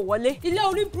pariwo tó wọlé. Ilé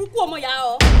orí burúkú ọmọ yà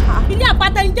ọ́. Ilé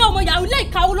àpáta ń jẹ́ ọmọ yà ọ́. Ilé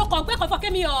ìkàwé ló kàn gbé kan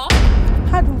fọ́kẹ́ mi ọ́.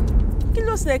 àdùn kí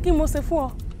ló ṣe kí mo ṣe fún ọ.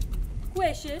 Kú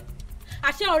èṣe.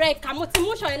 Àṣẹ ọ̀rẹ́ ìkà mo ti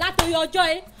mú ṣọ̀rẹ́ látòrí ọjọ́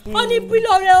ẹ. Ó ní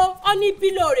bílóore o, ó ní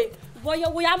bílóore.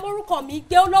 Wọ̀yọ̀wọ̀yà mórúkọ mi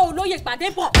gbé olóhùn lóye gbàdé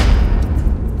bọ̀.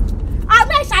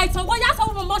 Àbẹ́ ṣàìsàn wọ́n yá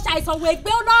sọ́wọ́ mọ́ ṣàìsàn wọ̀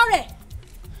ègbé olóòrẹ̀.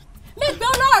 Mi gbé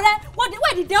olóòrẹ̀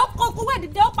wẹ́ẹ̀dìdẹ́ ó kókó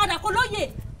wẹ́ẹ̀dìdẹ́ ó padà kó lóye.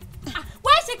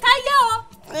 Wẹ́ẹ̀ sì káyé o,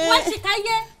 wẹ́ẹ̀ sì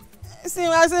káyé. sí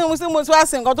mo ti wá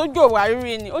sí nǹkan tó jò wá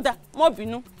rírí ni ó dà mọ́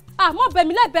bínú. Mo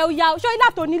bẹ̀mí lẹ́bẹ̀ẹ́ oya ṣé ilá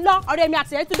tó ní lọ ọ̀rẹ́ mi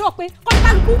àti ẹ̀ ti dópin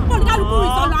kọ́ńtàlùkù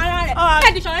ìsọ̀nà ara rẹ̀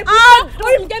kẹ́ẹ̀dì ṣọ̀rẹ́ bí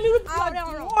orí mi gẹ́mi rúbi ọ̀rẹ́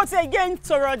ọ̀rọ̀. ó ti gé ń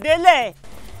tọrọ délẹ̀.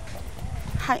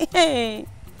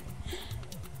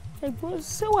 ẹ̀gbọ́n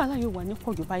ṣé wàhálà yóò wà ní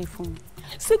pọ̀jù báyìí fún mi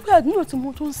sígbà àdúgbò tí mo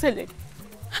tó ń ṣẹlẹ̀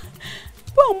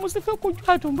báwo mo ṣe fẹ́ kojú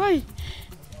àdùn báyìí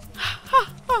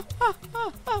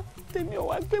tèmi ò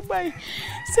wá gbé báyìí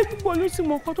ṣé gbogbo ló ti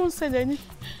mọ nǹkan tó ń ṣẹlẹ̀ ni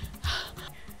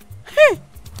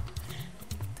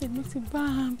tèmi ti bá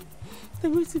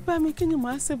tèmi ti bá mi kí ni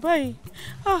màá ṣe báyìí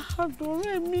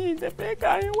àdùnrẹ́ mi ìdẹ̀fẹ́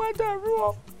káyín wá dàrú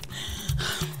ọ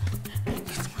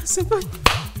kí ni màá ṣe báyìí.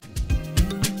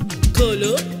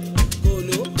 kòló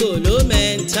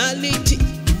mentality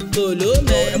kòló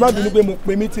mentality. ẹ má bínú pé mo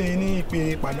pe mítìn ní ìpè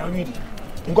pàjáwìrì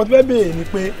nǹkan tó fẹ́ béèrè ni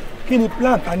pé kí ni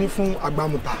plan ta ní fún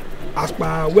àgbàmùtà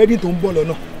àpà wedding tó ń bọ̀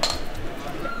lọ́nà.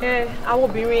 Àwọn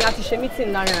obìnrin a ti ṣe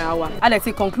meeting láàrin ara wa a lè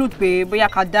ti conclude pé bóyá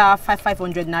ká dá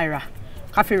 500 naira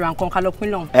ká fi ra nǹkan ká lọ pín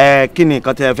lọ́hùn. Kí ni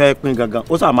nǹkan tí ẹ fẹ́ pín gangan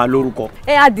ó sà máa lórúkọ.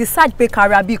 A decide pé ká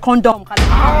ra bíi condom ká lọ.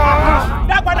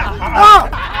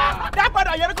 dá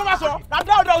padà yẹn kó má sọ dá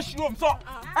ọ̀dọ̀ oṣù òun sọ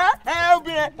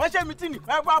obìnrin wọ́n ṣe mítìnì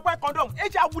wọ́n pẹ́ condom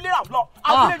ṣe abúlé rà lọ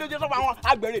abúlé lójú sọ́fà àwọn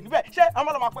agbèrè níbẹ̀ ṣé ọmọ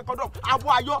náà máa pẹ́ condom abo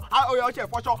ayọ́ ọṣẹ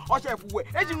ìfọṣọ ọṣẹ ìfúwẹ̀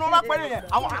èjì ni wọ́n máa pẹ́rẹ́ yẹn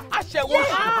àwọn aṣẹ́wó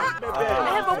oṣù.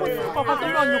 kọ̀ọ̀kan tó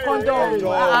lọ nu condom.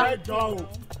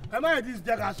 ẹ má yẹ ti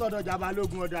jẹ́ ká sọ́dọ̀ jàmbá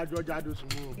lógun ọdẹ àjọjà àdósùn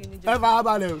mú o. ẹ fara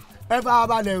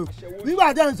balẹ̀ o nígbà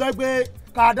tẹ́ ń sọ pé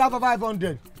ká dá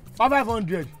 500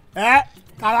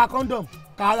 ká ra condom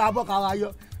ká ra abọ́ ká ra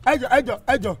ayọ́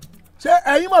ẹjọ́ ṣé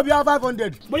ẹ̀yin mọ̀ bí i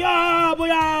 500. bóyá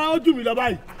ó jù mí lọ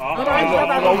báyìí.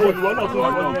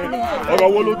 ọ̀rọ̀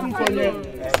wo ló tún sọ yẹn.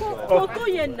 kò tó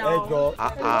yẹn nà ó.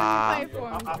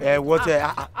 wọ́n tẹ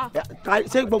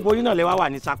ṣé gbogbo yín náà lè wá wà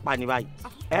ní sápá ní báyìí.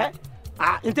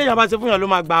 n téèyàn bá ṣe fún yàn ló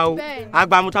máa gba o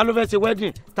àgbàmùtá ló fẹ́ ṣe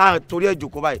wedding tá a torí ẹ̀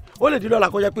jòkó báyìí ó lè di lọ́la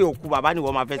kó jẹ́ pé òkú bàbá ni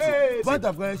wọ́n máa fẹ́ sí. point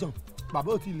of correction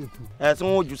bàbá ò tí ì lè kú. tí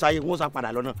wọn ò jù sáyé wọn ó sá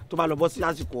padà lọ́nà tó bá lọ bọ́ sí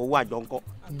àsìkò owó àjọ ńkọ́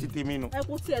títí mínú. ẹ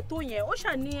kò tiẹ̀ tó yẹn ó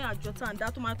ṣà ní àjọ tá à ń dá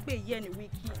tó máa pè yẹ ní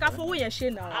wíìkì ká fowó yẹn ṣe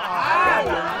nà.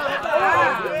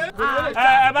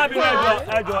 ẹ má bínú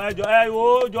ẹjọ ẹ wo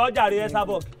jọ jàre ẹ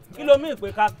sábọ kí ló mìíràn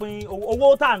pé ká pín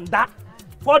owó tá à ń dá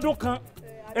fọ́dún kan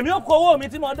èmi ò kó owó mi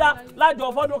tí mo dá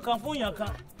lájọ fọ́dún kan fún yàn kan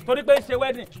torí pé ṣe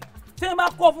wedding tí n bá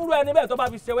kó fúnru ẹni bẹ́ẹ̀ tó bá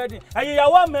fi ṣe wedding ẹ̀yin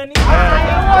ìyàwó mẹ́ni.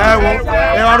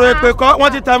 ọ̀rọ̀ èpè kọ́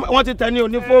wọ́n ti tẹ ní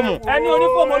onífóòmù. ẹni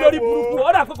onífóòmù olórí burúkú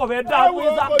ọ̀dà pé kò fẹ́ dá fún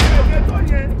yín sá.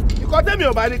 ìkọ́ tèmi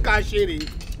ò bá ní ká ṣe rèé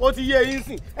ó ti yé yín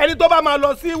sìn ẹni tó bá máa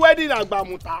lọ sí wedding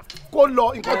àgbàmùtà kó lọ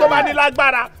nǹkan tó bá ní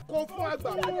lágbára kó fún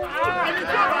àgbàmùtà ẹni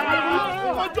tó bá ní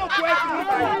kó jókòó ẹ̀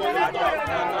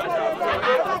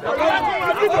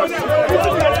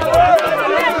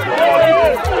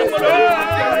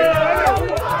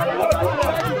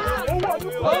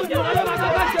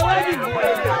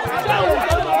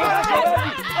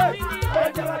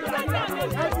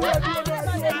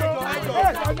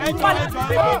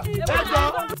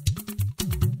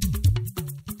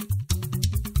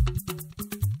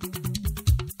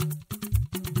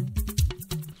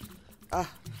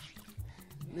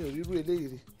mi ò rírú eléyìí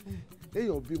rí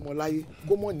èèyàn bímọ láyé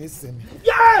kó mọ̀ ní ìsinmi.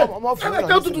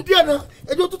 ẹjọ́ tútù díẹ̀ náà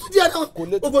ẹjọ́ tútù díẹ̀ náà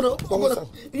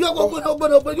yóò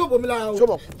bọ̀ mí lára o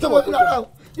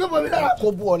yóò bọ̀ mí lára kó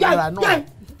bú ọ lára náà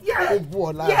kó bú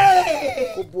ọ lára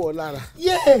kó bú ọ lára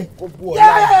kó bú ọ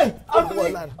lára kó bú ọ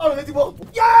lára. ọ̀rọ̀ mi ti bọ̀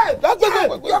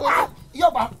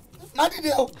yọ̀pá má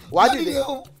dìde o wàá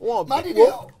dìde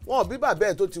wọn bí bàbá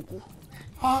ẹ tó ti kú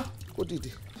kó dìde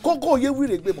kókó yé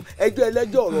wíìrè gbé mọ ẹjọ́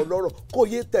ẹlẹ́jọ́ ọ̀rọ̀ lọ́rọ̀ kó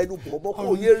yé tẹnu bọ̀ mọ́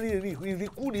kó yé rírí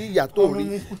ìyà tó rí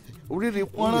rírí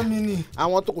kú ìyà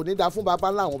àwọn tó kò ní da fún bàbá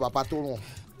láwọn bàbá tó rùn.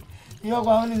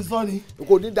 ìyọ̀pá wọn ní sọ ni.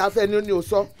 kò ní da fẹ́ ni ó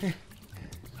sọ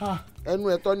ẹnu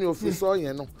ẹ̀tọ́ ni ó fi sọ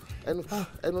yẹn náà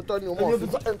ẹnu tọ́ ni o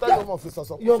mọ̀ fi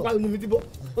sọ. ìyọ̀pá inú mi ti bọ̀.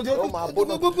 ó máa bó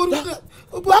náà.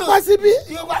 pápá síbí.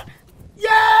 ìyọ̀pá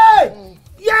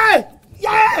yéé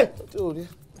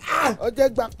ọjọ́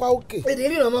gba pa òkè. èdè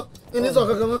ìrìnà mọ́ ìní sọ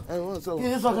kankan mọ́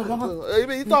ìní sọ kankan mọ́.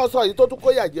 èyí tó sọ yìí tó tún kó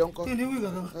yà jẹ ńkọ́. ìní wí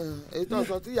kankan. èyí tó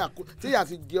sọ tí yà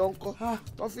fi jẹ ńkọ́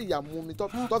tó fi yà mú mi tó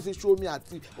fi ṣó mi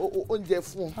àti oúnjẹ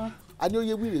fún ọ àní ó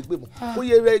yé wíìrè gbé mọ́ kó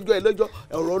yé rẹjọ́ ẹ lọ́jọ́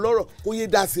ọ̀rọ̀ ọlọ́rọ̀ kó yé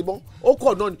dá sí mọ́ ó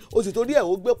kọ̀ náà ni o sì torí ẹ̀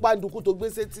ó gbé pàǹdùkú tó gbé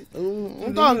sétí.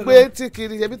 n tó ń gbé tí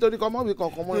kiri ṣebí torí kan mọ́bì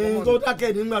kankan mọ́ ẹni tó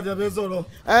dákẹ́ nígbà tí a fẹ́ sọ̀rọ̀.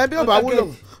 bí ó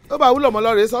bá wúlò mọ́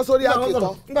lọ́rẹ̀ sọ sórí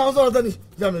àkìtàn. nígbà wọn sọ̀rọ̀ tẹ́ni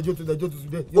ìyá mi ẹjọ́ tutù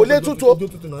dé. kò lè tutù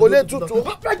kò lè tutù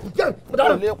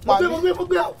kò lè pa mí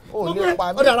ò lè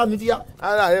pa mí. ọ̀dọ̀ ara mi ti yá.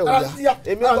 ara rẹ ò yá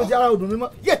èmi kọ́ ara òdùn mi mọ́.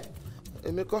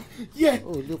 èmi kọ́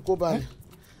ò lè kó bá mi.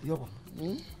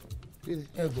 kí ni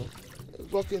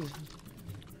gbọ́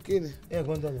kí ni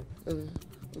ẹ̀gbọ́n dọ̀lọ́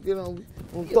kí ló ń wí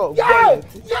ntọ́ gbọ́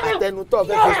àtẹnutọ́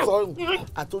fẹ́ fi sọ́run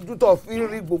àtọ́jútọ́ fi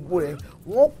rí gbogbo rẹ̀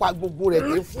wọ́n pa gbogbo rẹ̀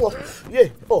dé fún ọ yé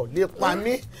ọ̀ lè pa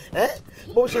mí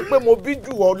bó ṣe pé mo bí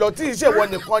jù ọ lọ tí ìṣèwọ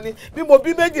nìkan ni bí mo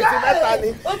bí méjì sí mẹ́ta ni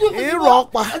ìrọ̀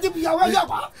pa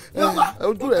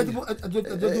ojú rẹ̀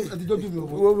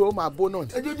ó máa bó náà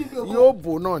ni yóò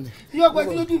bó náà ni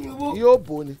yóò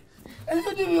bó ni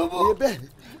bẹ́ẹ̀ ni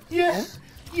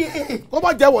kó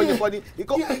bá jẹ́ wọ̀nyí kan ni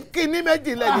kí ní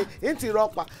méjì lẹ́ni ń ti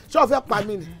rọpa ṣé o fẹ́ pa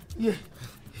mí ni.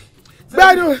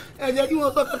 Bẹ́ẹ̀ni. Ẹ jẹ́ kí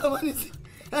wọ́n sọ kankan mọ́ ní sí.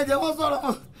 Ẹ jẹ́ wọ́n sọ̀rọ̀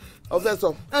mọ́. Ó fẹ́ sọ.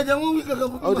 Ẹ jẹ́ wọ́n wí kankan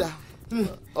mọ́. Ọ̀dà.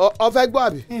 Ó fẹ́ gbọ́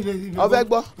àbí? Ó fẹ́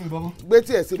gbọ́. Gbé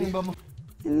tiẹ̀ sí mi.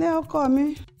 Ilé ọkọ mi.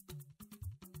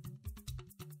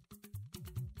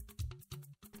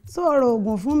 Sọ̀rọ̀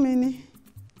oògùn fún mi ni.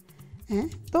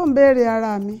 Tó ń béèrè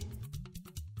ara mi.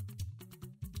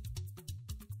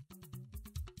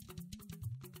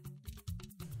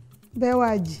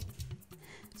 Bẹ́wàjì.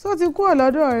 Só ti kúrò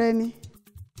lọ́dọ̀ rẹ ni.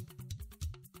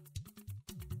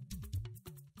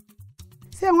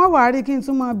 Ṣé wọ́n wàá rí kí n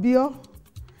tún mọ bí ọ́?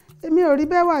 Èmi ò rí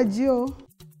Bẹ́wàjì o.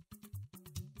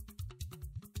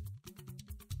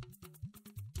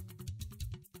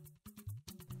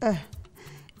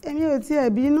 Èmi ò tiẹ̀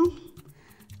bínú.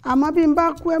 Àmọ́ bí n bá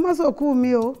kú ẹ mọ́ sòkú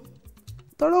mi o.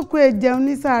 Torókù ẹ jẹun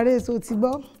ní sàárè èso ti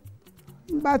gbọ́.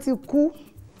 N bá ti kú.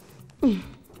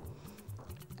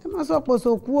 Ẹ mọ́ sọ̀pọ̀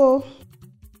sòkú o.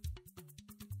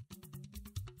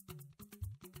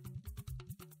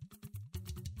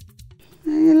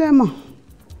 Ẹ̀yin lẹ́mọ̀.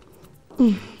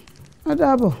 Ó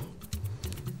dàbọ̀.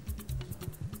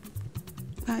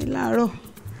 Báyìí láàárọ̀.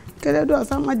 Kẹ́lẹ́dọ̀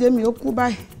ọ̀sán má jẹ́ mi ó kú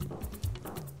báyìí.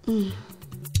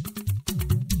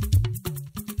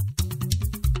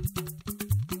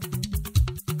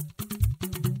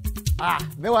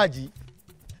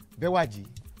 Bẹ́wàjì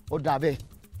ó dà bẹ́ẹ̀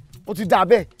ó ti dà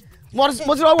bẹ́ẹ̀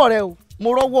mo ti rọ́wọ́ rẹ o mo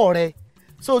rọ́wọ́ rẹ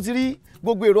so ti rí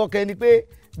gbogbo èrò ọkàn ẹni pé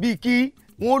bíi kí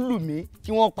wọ́n lù mí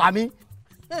kí wọ́n pa mí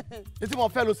ní tí mo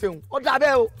fẹ́ ló ṣeun ó dà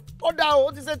bẹ́ẹ̀ o ó dà o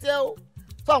ó ti ṣe tiẹ̀ o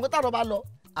sọ àwọn pé táwọn bá lọ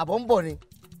àbọ̀ ń bọ̀ ni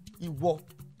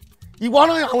ìwọ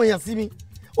náà àwọn èèyàn sí mi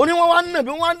oní wọn wá ń nà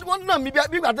mí wọ́n nà mí bí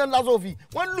ìgbà tó ń lásán òfì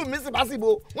wọ́n lù mí síbáṣìbò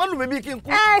wọ́n lù mí bí kí n kú.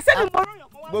 sẹ́ni mo rán yàn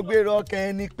kan wá. gbogbo èrò ọkàn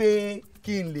ẹni pé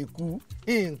kí n lè kú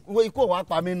ikú ọ̀wá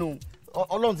pa mí nù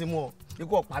ọlọ́run ti mú ọ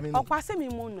ikú ọ̀pá mi nù. ọ̀pá sẹ́mi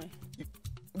mo nà.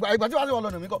 ìgbà tí wàá sí wọn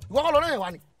lọ́nà mi kọ́ ìwọ kọ́ lọ́nà yẹn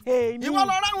wá ni. èmi ìwọ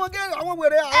lọ ráwọn gé àwọn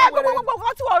wèrè gbogbo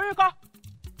nǹkan tí wọ́n rí kọ́.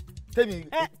 tèmi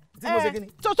tí mo ṣe kí ni.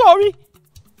 tó rí.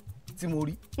 tí mo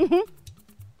rí.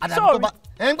 àdàbí tó bá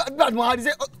gbà tí mo wá rí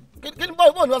sẹ́ kí ni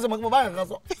bọ́ọ̀lù ni wọ́n ṣe mọ̀ kí mo bá yẹn kan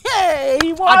sọ.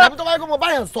 àdàbí tó bá yẹ kó mo bá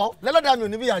yẹn sọ lẹ́lẹ́dàá mi ò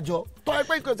ní bí ìyàjọ́ tó yẹ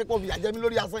pé kò ṣe kó fi ìyàjẹ́ mi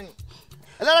lórí asán yìí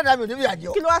lẹ́lẹ́dàá mi ò ní bí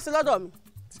ìyàjọ́. kí ló wá sí lọ́dọ̀ mi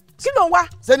kí ló ń wá.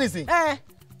 sẹ́nìsì.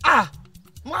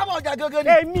 mo á bọ̀ ọjà gẹ́gẹ́ ni.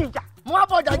 èmi ìjà. mo á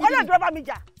bọ̀ ọjà gidi. wọ́n lè dúró bá mi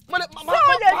jà.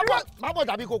 má bọ̀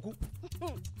ọjà bí kò kú.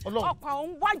 ọ̀pá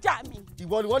òun wájà mi.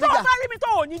 ìwọ níjà. tó bá rí mi tó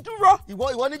ò ní dúró.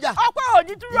 ìwọ níjà. ọ̀pá ò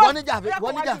ní dúró. ìwọ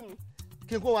níjà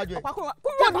kí n kó wájú ẹ.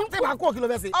 kúrò ní tí màá kó kí ló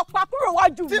fẹ́ ṣe. ọ̀pá kúrò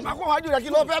wájú mi. tí màá kó wájú rẹ kí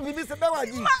ló fẹ́ fi mí ṣe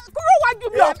Bẹ́wàjì. kúrò wájú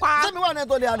mi ọ̀pá. sẹ́mi wà ní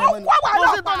ẹ̀tọ́ lè àná mẹ́nu. ọ̀pá wà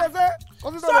lọ́pàá.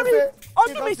 sọ́rí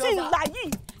ojú mi sì ń là yìí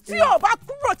tí o bá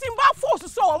kúrò tí n bá fòsù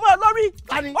sọ̀rọ̀ mọ́ ẹ lórí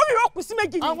orí rẹ̀ kù sí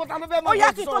méjì ni ó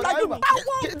yá kí n tó lajú mi.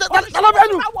 ta ló fẹ́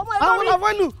lù àwọn ló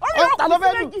fẹ́ lù ta ló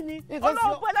fẹ́ lù.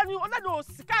 olóògbé ọlẹ́nu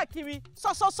òsì káàkiri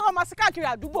sọ́sọ́sọ́ máa sí káàkiri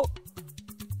àdúgbò.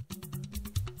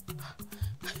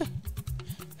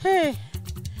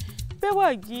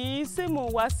 Bẹ́wàjì ṣé mo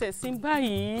wá ṣẹ̀sìn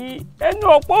báyìí ẹnu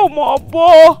ọ̀pọ̀ ò mọ̀ ọ́ bó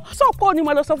sọ́kọ́ ni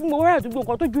mo lọ sọ fún mi wọ́n àdúgbò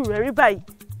nǹkan tójú rẹ̀ rí báyìí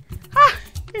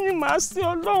kí ni màá sí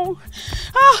Ọlọ́run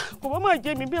kò wá máa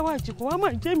jẹ́ mi Bẹ́wàjì kò wá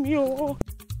máa jẹ́ mi o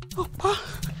ọ̀pá.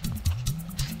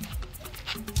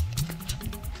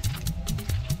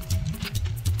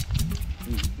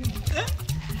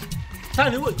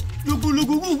 Sani wo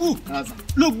lugulugugugu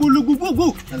lugulugugugu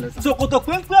ṣòkòtò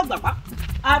péńpé ọgbàpá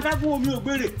adágún omi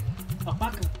ògbèrè ọ̀pá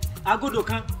kan agodo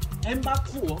kan ẹ ń bá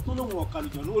kú ọ tó lóun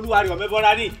ọ̀kàlùjọ ní olúwarí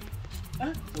ọ̀mẹ́bọ́ra ní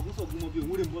sọ̀gúnsọ̀gún mọ bí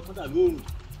òun rè ń bọ́ tọ́dà lóòrùn.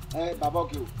 bàbá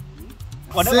òkè o.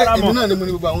 ṣé èmi náà ni mo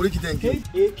ní gbogbo àwọn oríkì tẹ̀ǹkì.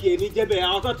 èkì ẹni jẹ́bẹ̀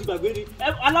àwọn tó ti gbàgbé ni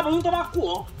aláboyún tó bá kú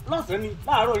ọ lọ́sàn-án ni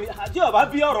láàárọ̀ ni àti ọ̀bá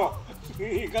bí ọ̀rọ̀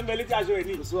nǹkan bẹ létí aṣọ ẹ̀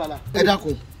ní. ẹ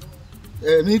dákun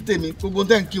ní tèmi gbogbo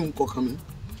tẹ̀ǹkì ń kọ̀ọ̀kan mi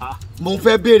mo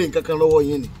fẹ́ béèrè nǹkan kan lọ́wọ́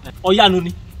yín ni. ọ̀yánu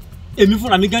ni èmi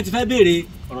fúnra mi gan ti fẹ́ béèrè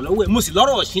ọ̀rọ̀ lọ́wọ́ ẹ̀ mo sì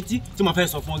lọ́rọ̀ ọ̀ṣìntí tí mo fẹ́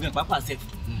sọ fún ọ gan pápá sẹ́fì.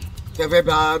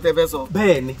 tẹfẹ sọ.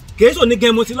 bẹ́ẹ̀ ni kìí sọ ní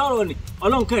gẹ́ mo ti lọ́rọ̀ ni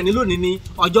ọlọ́run kẹrin ní lónìí ní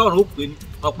ọjọ́ ọ̀run ó pè ní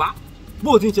ọ̀pá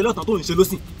bó o ti ń ṣe lọ́tàn tó ń ṣe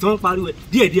lọ́sìn tí wọ́n ń pariwo ẹ̀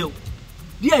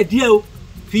díẹ̀díẹ̀ o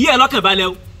fi ìyá ẹ lọ́kàn balẹ̀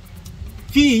o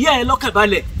fi ìyá ẹ lọ́kàn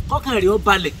balẹ̀ kọ́kàn rẹ̀ ó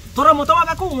balẹ̀ tọ́rọ mo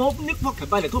tọ́wọ́ kó wọn ní pọ̀kàn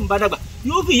balẹ̀ tó ń bá dàgbà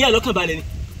yóò fi ìyá ẹ lọ́kàn balẹ̀ ni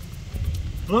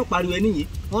wọ́n pariwo ẹ níyì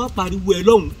wọ́n pariwo ẹ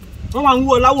lọ́hùn wọ́n wá ń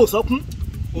wọ láwò sọ́kún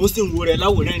òun sì ń wo rẹ̀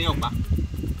láwò rẹ́rìn ọ̀pá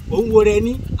òun wo rẹ̀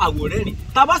ní àwò rẹ́rìn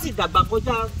tá a bá sì dàgbà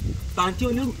kọjá bàǹtí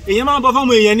onírù èèyàn máa ń bọ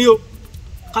fọ́ọ̀mù èèyàn ní o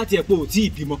káti ẹ̀ pé ò tí ì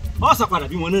bímọ ọ̀sà padà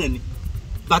bímọ náà ni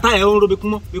bàtà ẹ̀ ń ro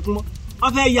bekúmọ́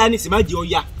wọ́n fẹ́ ya ni sì má jẹ́ ọ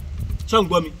ya ṣọ́ ń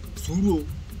gbọ́ mi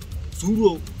sùúrù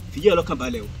o fìyẹ́ ọlọ́kàn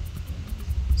balẹ̀ o.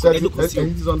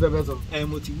 ẹ̀yin ti sọ ní tẹ́fẹ́ sọ.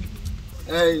 mo ti wí.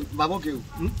 bàbá òkè o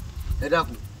ẹ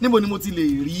dákun níbo ni mo ti lè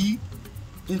rí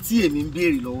n tí èmi ń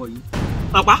béèrè lọ́wọ́ yìí.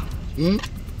 pàpà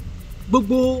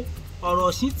gbogbo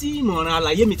ọ̀rọ̀ sí tí ìmọ̀ràn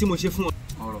àlàyé mi tí mo ṣe fún ọ.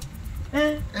 ọ̀rọ̀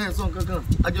sọ nǹkan kan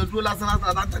àjọ dúró lásán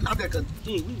látẹ̀kan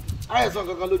ayé sọ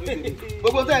nǹkan kan lójú tèmi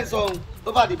gbogbo tẹ́ ẹ̀ sọ ohun tó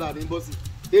bá dìbà ní bọ́sì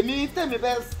èmi tèmi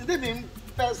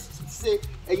fẹ́ ṣe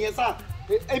ẹ̀yẹn sáà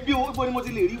ibo ni mo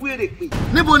ti lè rí wéèrè pé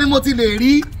níbo ni mo ti lè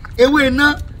rí ewé iná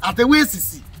àtẹwé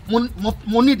èsìsì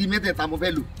mo nídìí mẹ́tẹ̀ẹ̀ta mo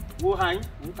fẹ́ lò. wo hàn yín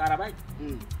ń tara báyìí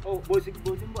bó ti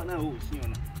ń bọ̀ náà ò sí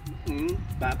ọ̀nà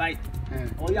gbà báyìí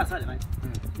ọ̀yà sálẹ̀ báyìí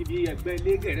ibi ẹgbẹ́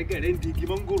ilé gẹ̀rẹ́gẹ̀rẹ́ ń di igi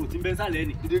mọ́ngòrò tí ń bẹ sálẹ̀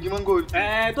ni. ìdí igi mọ́ngòrò.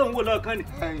 tó ń wò lọ́ọ̀kan ni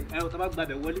ọ̀tá bá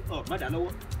gbàbẹ̀ wọlé má dà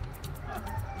lọ́wọ́.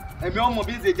 ẹ̀mí ọmọ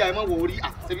bí ń ṣe já ẹ̀ mọ́ wò ó rí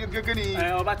àṣẹbí kékeré ni.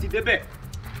 ọba ti débẹ̀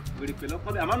wèrè pè lọ́kọ́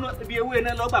bẹ́ẹ̀ àmọ́ ibi ewé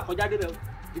náà lọ́gbà kọjá débẹ̀ o.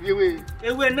 ibi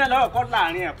ewé náà lọ́wọ́ kọ́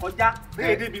láàrin ẹ̀ kọjá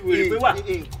bẹ́ẹ̀ débi wèrè pé wà.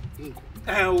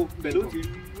 o bẹ̀ ló ti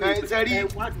rí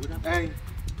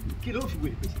kí ló fi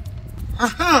wèrè pè sí.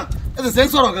 ẹ ṣẹ̀ṣẹ̀ ń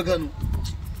sọ̀rọ̀ gangan nù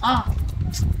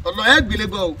ọ̀nà ẹ̀ gbélé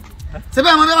gbọ́ o ṣe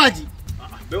bẹ́ẹ̀ mọ Bẹ́wàjí.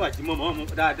 Bẹ́wàjí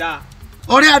mọ̀ dáadáa.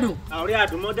 ọ̀rẹ́ àdùn. ọ̀rẹ́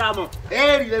àdùn mọ́ dáa mọ̀. ẹ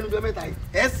rí lẹ́nu bẹ́ẹ̀ mẹ́ta yìí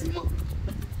ẹ sì mọ̀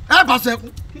ẹ pàṣẹ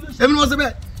ẹkún èmi ni mo ṣe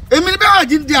bẹ́ẹ̀ èmi ni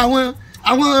Bẹ́wàjí ń di àwọn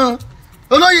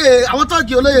olóyè àwọn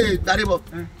tọ́ọ̀gì olóyè Gbàdébọ̀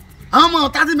àwọn ọmọ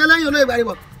tàbí mẹlẹ́yìn olóyè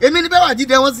Gbàdébọ̀ èmi ni Bẹ́wàjí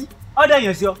dẹ wọ́n sí. ọ̀dẹ̀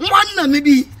yẹn sí ọ. wọ́n nà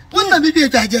mí bí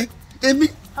ètò àjẹ èmi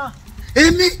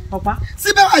sí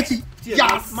Bẹ́wàjí yà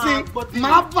sí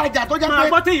máa bàjá tó jẹ́ pé. máa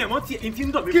gbọ́ téèyàn mọ́ tiẹ̀ ntí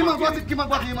ń dọ̀ mí. kí máa gbọ́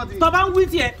tí yín mọ́ ti. tọ́ bá ń wí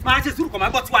tiẹ̀ máa ṣe sùúrù kọ́ máa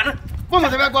gbọ́ tiwa náà. bó mo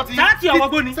ṣe fẹ́ gbọ́ ti. sáàtì ọwọ́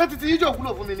gbó ni. ṣé titi yín jẹ́ òwúlò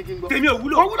fún mi ni kí n gbọ́. tèmi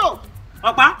òwúlò. òwúlò.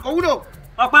 ọ̀pá. òwúlò.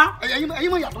 ọ̀pá. ẹ̀yin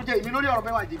mọ̀ ìyàtọ̀ jẹ́ èmi lórí ọ̀rọ̀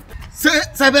Bẹ́wàjí.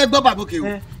 ṣé fẹ́ gbọ́ bàbókè o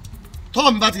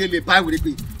tọ́ mi bá ti lè bá ìwé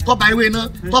pé tọ́ba ìwé náà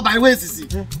tọ́ba ìwé èsìsì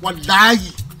wàláyì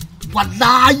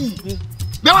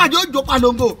Bẹ́wàjí yóò jó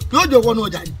palongo yóò jó wọnú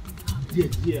ọjà ni.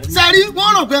 sẹ́rí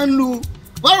wọ́n rò pé ń lu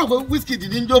wọ́n rò pé Wizkid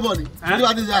ní ń jó bọ̀ ni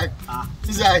nígbà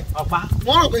tí ṣe àì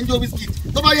wọ́n rò pé ń jó Wizkid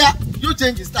tó bá yá yóò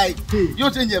change style yóò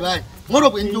change ẹ̀ báyìí wọ́n rò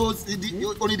pé ń jó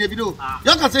orin Davido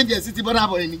yóò kàn change ẹ̀ sí ti bọ́dà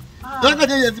bọ̀ ni yóò kàn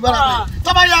change ẹ̀ sí bọ́dà bọ̀ ni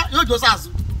tó bá yá yóò jó sàásù.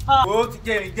 o ti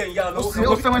jẹ́ ìyá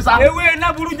ọlọ́wọ́ ewé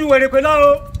iná burú ju wèrè pé lọ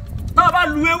o tá a bá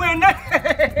lu ewé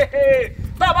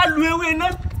iná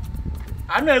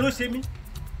àánú ẹ ló ṣe mí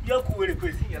yóò kú wèrè pé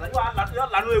sí yàrá yóò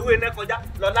lànà ewé iná kọjá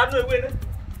lọ lànà ewé iná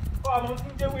kọ́ ọmọ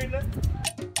fún jẹ́ ewé iná.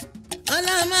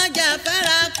 ọlọ́mọjà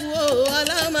fẹ́ra kú o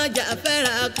ọlọ́mọjà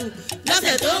fẹ́ra kú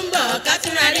lọ́sẹ̀ tó ń bọ̀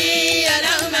kátúrà rí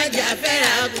ọlọ́mọjà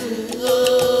fẹ́ra kú o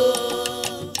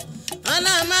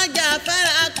ọlọ́mọjà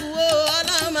fẹ́ra kú o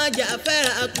ọlọ́mọjà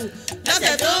fẹ́ra kú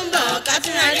lọ́sẹ̀ tó ń bọ̀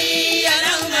kátúrà rí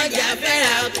ọlọ́mọjà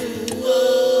fẹ́ra kú.